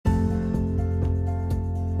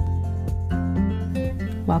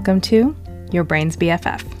Welcome to Your Brain's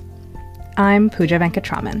BFF. I'm Pooja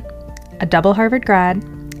Venkatraman, a double Harvard grad,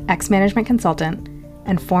 ex-management consultant,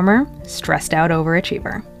 and former stressed-out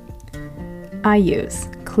overachiever. I use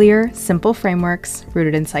clear, simple frameworks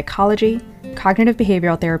rooted in psychology, cognitive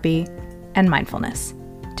behavioral therapy, and mindfulness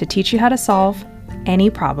to teach you how to solve any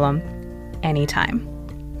problem, anytime.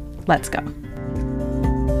 Let's go.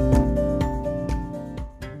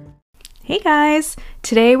 Hey guys!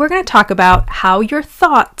 Today we're going to talk about how your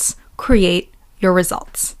thoughts create your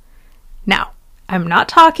results. Now, I'm not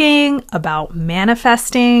talking about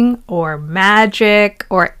manifesting or magic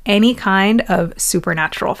or any kind of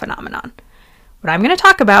supernatural phenomenon. What I'm going to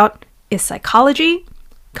talk about is psychology,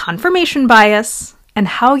 confirmation bias, and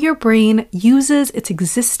how your brain uses its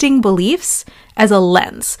existing beliefs as a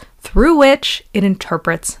lens through which it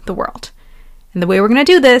interprets the world. And the way we're going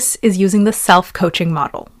to do this is using the self-coaching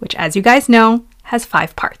model, which, as you guys know, has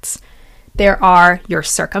 5 parts. There are your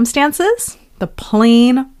circumstances, the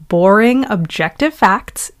plain, boring, objective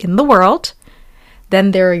facts in the world.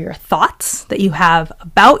 Then there are your thoughts that you have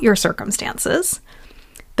about your circumstances,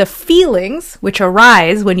 the feelings which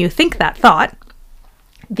arise when you think that thought,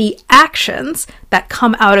 the actions that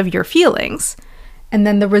come out of your feelings, and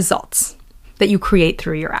then the results that you create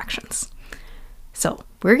through your actions. So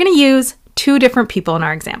we're going to use 2 different people in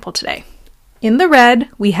our example today. In the red,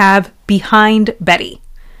 we have behind Betty.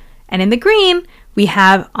 And in the green, we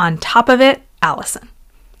have on top of it, Allison.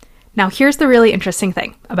 Now here's the really interesting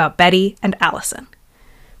thing about Betty and Allison.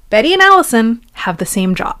 Betty and Allison have the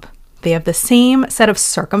same job. They have the same set of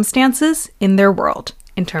circumstances in their world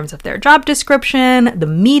in terms of their job description, the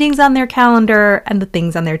meetings on their calendar, and the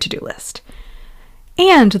things on their to-do list.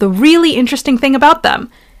 And the really interesting thing about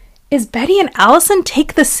them is Betty and Allison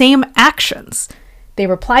take the same actions. They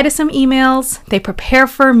reply to some emails, they prepare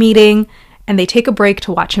for a meeting, and they take a break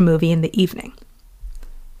to watch a movie in the evening.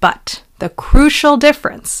 But the crucial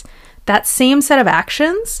difference, that same set of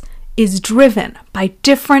actions is driven by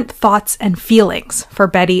different thoughts and feelings for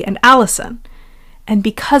Betty and Allison. And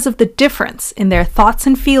because of the difference in their thoughts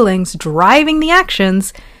and feelings driving the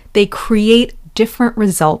actions, they create different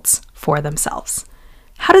results for themselves.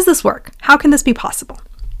 How does this work? How can this be possible?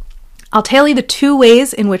 I'll tell you the 2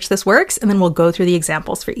 ways in which this works, and then we'll go through the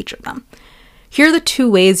examples for each of them. Here are the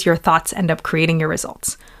 2 ways your thoughts end up creating your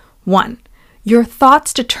results. 1, your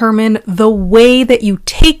thoughts determine the way that you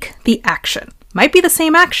take the action. Might be the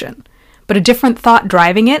same action, but a different thought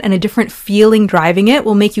driving it and a different feeling driving it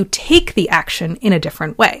will make you take the action in a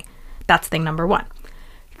different way. That's thing number 1.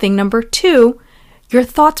 Thing number 2, your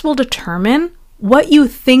thoughts will determine what you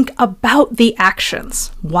think about the actions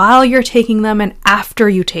while you're taking them and after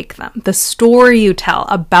you take them, the story you tell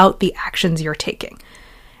about the actions you're taking.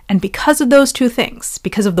 And because of those 2 things,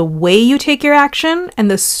 because of the way you take your action and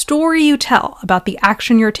the story you tell about the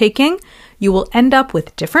action you're taking, you will end up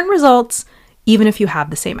with different results even if you have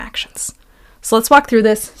the same actions. So let's walk through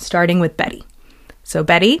this, starting with Betty. So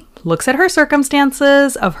Betty looks at her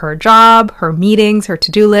circumstances of her job, her meetings, her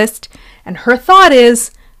to-do list, and her thought is,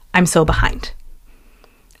 I'm so behind.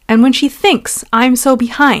 And when she thinks, I'm so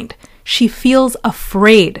behind, she feels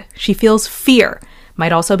afraid. She feels fear.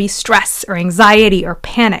 Might also be stress or anxiety or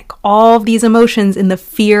panic, all of these emotions in the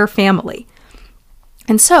fear family.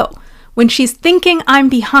 And so, when she's thinking I'm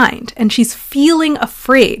behind and she's feeling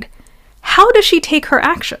afraid, how does she take her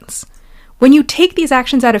actions? When you take these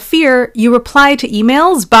actions out of fear, you reply to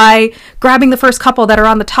emails by grabbing the first couple that are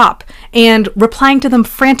on the top and replying to them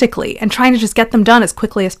frantically and trying to just get them done as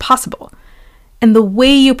quickly as possible. And the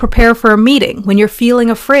way you prepare for a meeting when you're feeling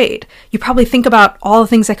afraid, you probably think about all the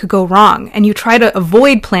things that could go wrong and you try to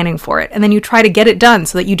avoid planning for it, and then you try to get it done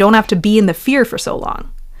so that you don't have to be in the fear for so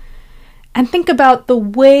long. And think about the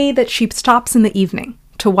way that she stops in the evening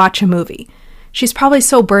to watch a movie. She's probably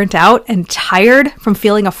so burnt out and tired from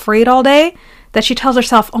feeling afraid all day that she tells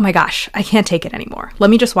herself, oh my gosh, I can't take it anymore. Let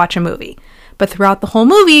me just watch a movie. But throughout the whole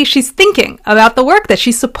movie, she's thinking about the work that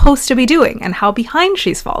she's supposed to be doing and how behind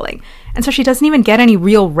she's falling. And so she doesn't even get any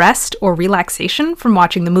real rest or relaxation from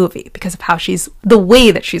watching the movie because of the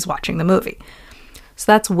way that she's watching the movie.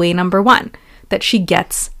 So that's way number 1, that she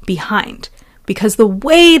gets behind. Because the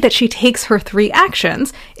way that she takes her 3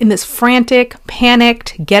 actions in this frantic,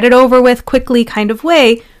 panicked, get it over with quickly kind of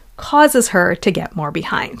way causes her to get more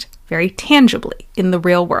behind, very tangibly in the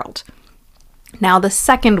real world. Now, the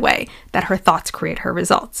second way that her thoughts create her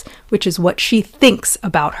results, which is what she thinks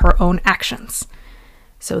about her own actions.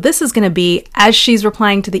 So this is going to be as she's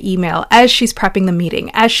replying to the email, as she's prepping the meeting,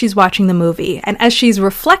 as she's watching the movie, and as she's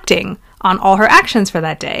reflecting on all her actions for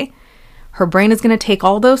that day, her brain is going to take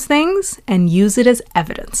all those things and use it as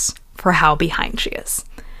evidence for how behind she is.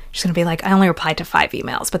 She's going to be like, I only replied to 5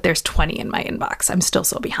 emails, but there's 20 in my inbox. I'm still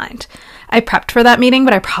so behind. I prepped for that meeting,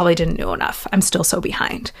 but I probably didn't know enough. I'm still so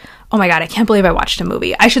behind. Oh my God, I can't believe I watched a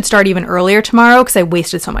movie. I should start even earlier tomorrow because I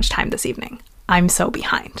wasted so much time this evening. I'm so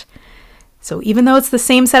behind. So even though it's the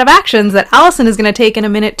same set of actions that Allison is going to take in a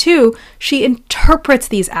minute too, she interprets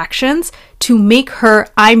these actions to make her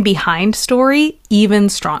I'm behind story even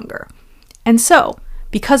stronger. And so,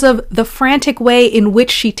 because of the frantic way in which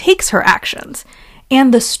she takes her actions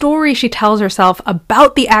and the story she tells herself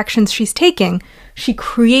about the actions she's taking, she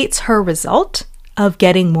creates her result of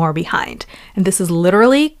getting more behind. And this is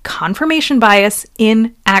literally confirmation bias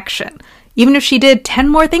in action. Even if she did 10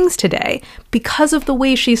 more things today, because of the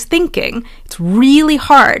way she's thinking, it's really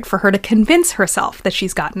hard for her to convince herself that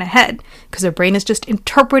she's gotten ahead, because her brain is just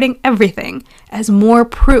interpreting everything as more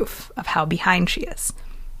proof of how behind she is.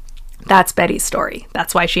 That's Betty's story.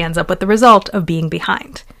 That's why she ends up with the result of being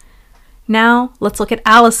behind. Now, let's look at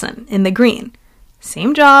Allison in the green.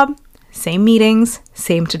 Same job, same meetings,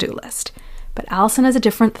 same to-do list. But Allison has a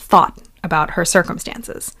different thought about her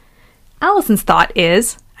circumstances. Allison's thought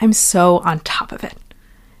is, I'm so on top of it.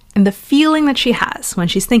 And the feeling that she has when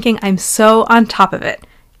she's thinking I'm so on top of it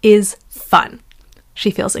is fun. She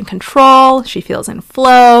feels in control, she feels in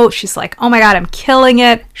flow, she's like, oh my God, I'm killing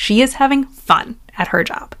it. She is having fun at her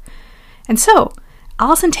job. And so,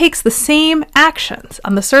 Allison takes the same actions.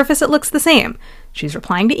 On the surface, it looks the same. She's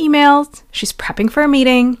replying to emails, she's prepping for a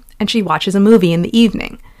meeting, and she watches a movie in the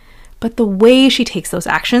evening. But the way she takes those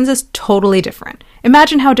actions is totally different.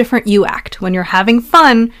 Imagine how different you act when you're having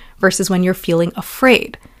fun versus when you're feeling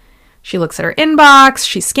afraid. She looks at her inbox,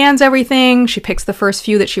 she scans everything, she picks the first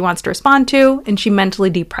few that she wants to respond to, and she mentally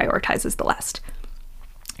deprioritizes the rest.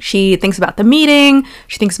 She thinks about the meeting,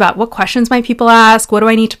 she thinks about what questions might people ask, what do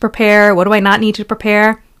I need to prepare, what do I not need to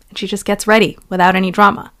prepare, and she just gets ready without any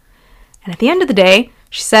drama. And at the end of the day,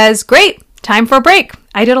 she says, great, time for a break.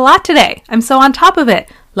 I did a lot today. I'm so on top of it.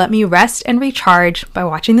 Let me rest and recharge by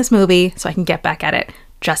watching this movie so I can get back at it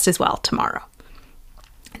just as well tomorrow.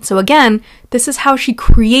 And so again, this is how she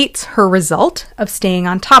creates her result of staying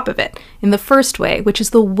on top of it in the first way, which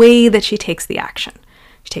is the way that she takes the action.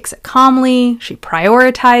 She takes it calmly, she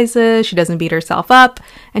prioritizes, she doesn't beat herself up,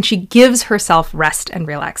 and she gives herself rest and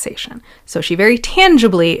relaxation. So she very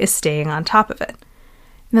tangibly is staying on top of it.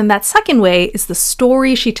 And then that second way is the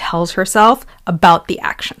story she tells herself about the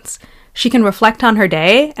actions. She can reflect on her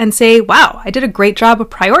day and say, wow, I did a great job of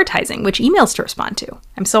prioritizing which emails to respond to.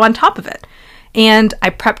 I'm so on top of it. And I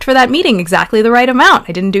prepped for that meeting exactly the right amount.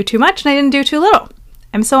 I didn't do too much and I didn't do too little.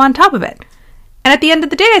 I'm so on top of it. And at the end of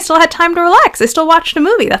the day, I still had time to relax. I still watched a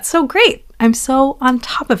movie. That's so great. I'm so on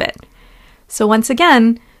top of it. So once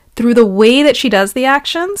again, through the way that she does the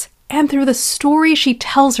actions and through the story she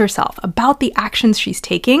tells herself about the actions she's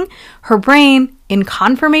taking, her brain, in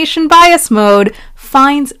confirmation bias mode,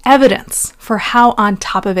 finds evidence for how on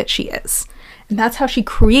top of it she is. And that's how she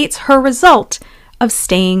creates her result of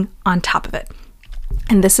staying on top of it.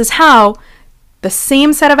 And this is how the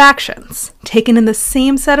same set of actions, taken in the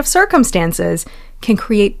same set of circumstances, can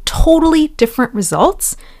create totally different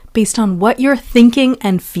results based on what you're thinking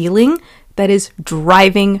and feeling that is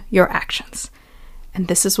driving your actions. And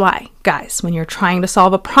this is why, guys, when you're trying to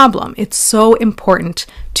solve a problem, it's so important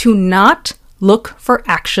to not look for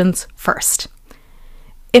actions first.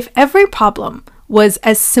 If every problem was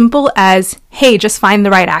as simple as, hey, just find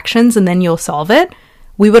the right actions and then you'll solve it,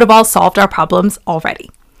 we would have all solved our problems already.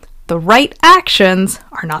 The right actions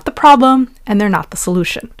are not the problem and they're not the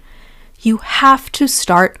solution. You have to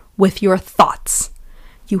start with your thoughts.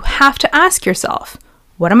 You have to ask yourself,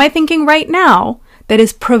 what am I thinking right now that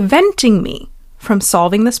is preventing me from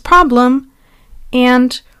solving this problem?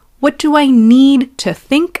 And what do I need to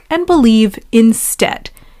think and believe instead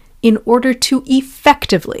in order to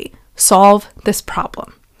effectively solve this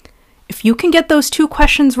problem? If you can get those two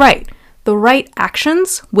questions right, the right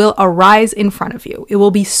actions will arise in front of you. It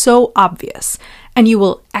will be so obvious, and you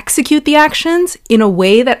will execute the actions in a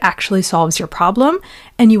way that actually solves your problem,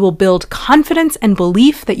 and you will build confidence and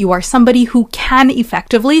belief that you are somebody who can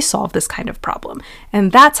effectively solve this kind of problem.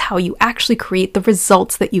 And that's how you actually create the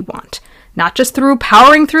results that you want. Not just through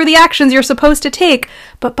powering through the actions you're supposed to take,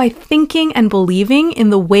 but by thinking and believing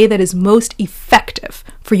in the way that is most effective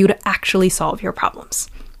for you to actually solve your problems.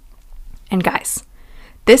 And guys,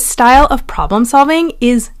 this style of problem solving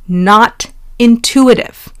is not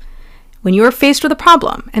intuitive. When you are faced with a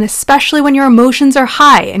problem, and especially when your emotions are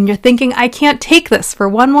high and you're thinking, I can't take this for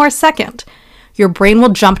one more second, your brain will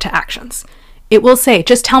jump to actions. It will say,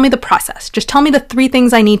 just tell me the process. Just tell me the 3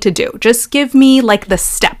 things I need to do. Just give me like the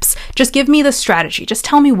steps. Just give me the strategy. Just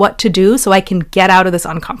tell me what to do so I can get out of this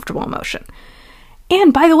uncomfortable emotion.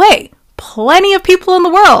 And by the way, plenty of people in the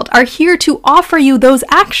world are here to offer you those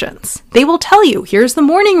actions. They will tell you, here's the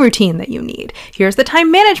morning routine that you need. Here's the time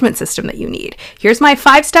management system that you need. Here's my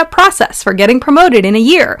 5-step process for getting promoted in a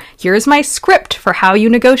year. Here's my script for how you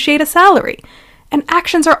negotiate a salary. And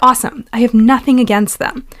actions are awesome. I have nothing against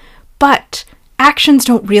them. But actions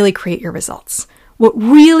don't really create your results. What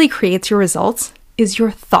really creates your results is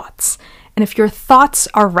your thoughts. And if your thoughts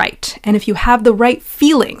are right, and if you have the right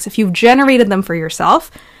feelings, if you've generated them for yourself,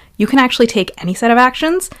 you can actually take any set of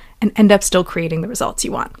actions and end up still creating the results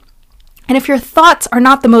you want. And if your thoughts are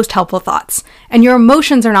not the most helpful thoughts, and your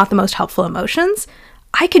emotions are not the most helpful emotions,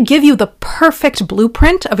 I could give you the perfect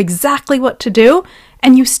blueprint of exactly what to do,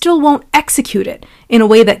 and you still won't execute it in a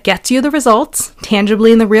way that gets you the results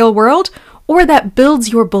tangibly in the real world, or that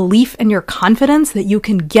builds your belief and your confidence that you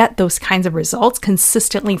can get those kinds of results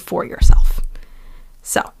consistently for yourself.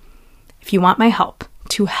 So, if you want my help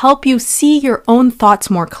to help you see your own thoughts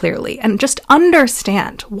more clearly and just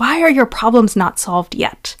understand, why are your problems not solved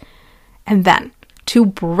yet? And then to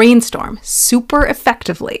brainstorm super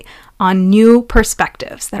effectively on new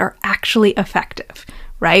perspectives that are actually effective,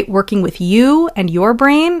 right? Working with you and your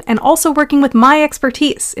brain, and also working with my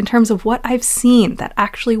expertise in terms of what I've seen that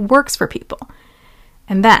actually works for people.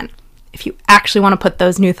 And then, if you actually want to put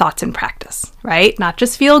those new thoughts in practice, right? Not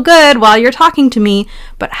just feel good while you're talking to me,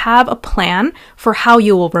 but have a plan for how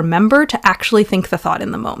you will remember to actually think the thought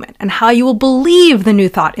in the moment, and how you will believe the new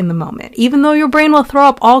thought in the moment, even though your brain will throw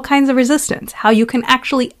up all kinds of resistance, how you can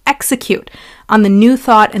actually execute on the new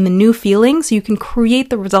thought and the new feeling so you can create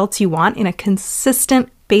the results you want in a consistent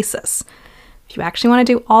basis. If you actually want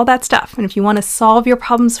to do all that stuff, and if you want to solve your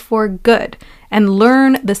problems for good and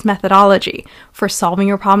learn this methodology for solving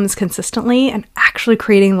your problems consistently and actually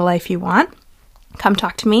creating the life you want, come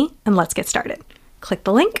talk to me and let's get started. Click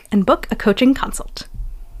the link and book a coaching consult.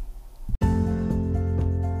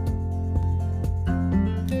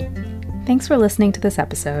 Thanks for listening to this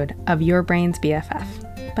episode of Your Brain's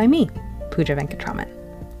BFF by me, Pooja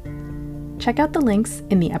Venkatraman. Check out the links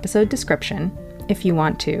in the episode description if you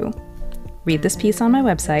want to read this piece on my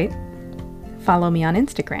website, follow me on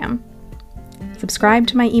Instagram, subscribe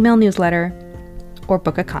to my email newsletter, or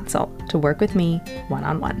book a consult to work with me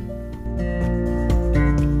one-on-one.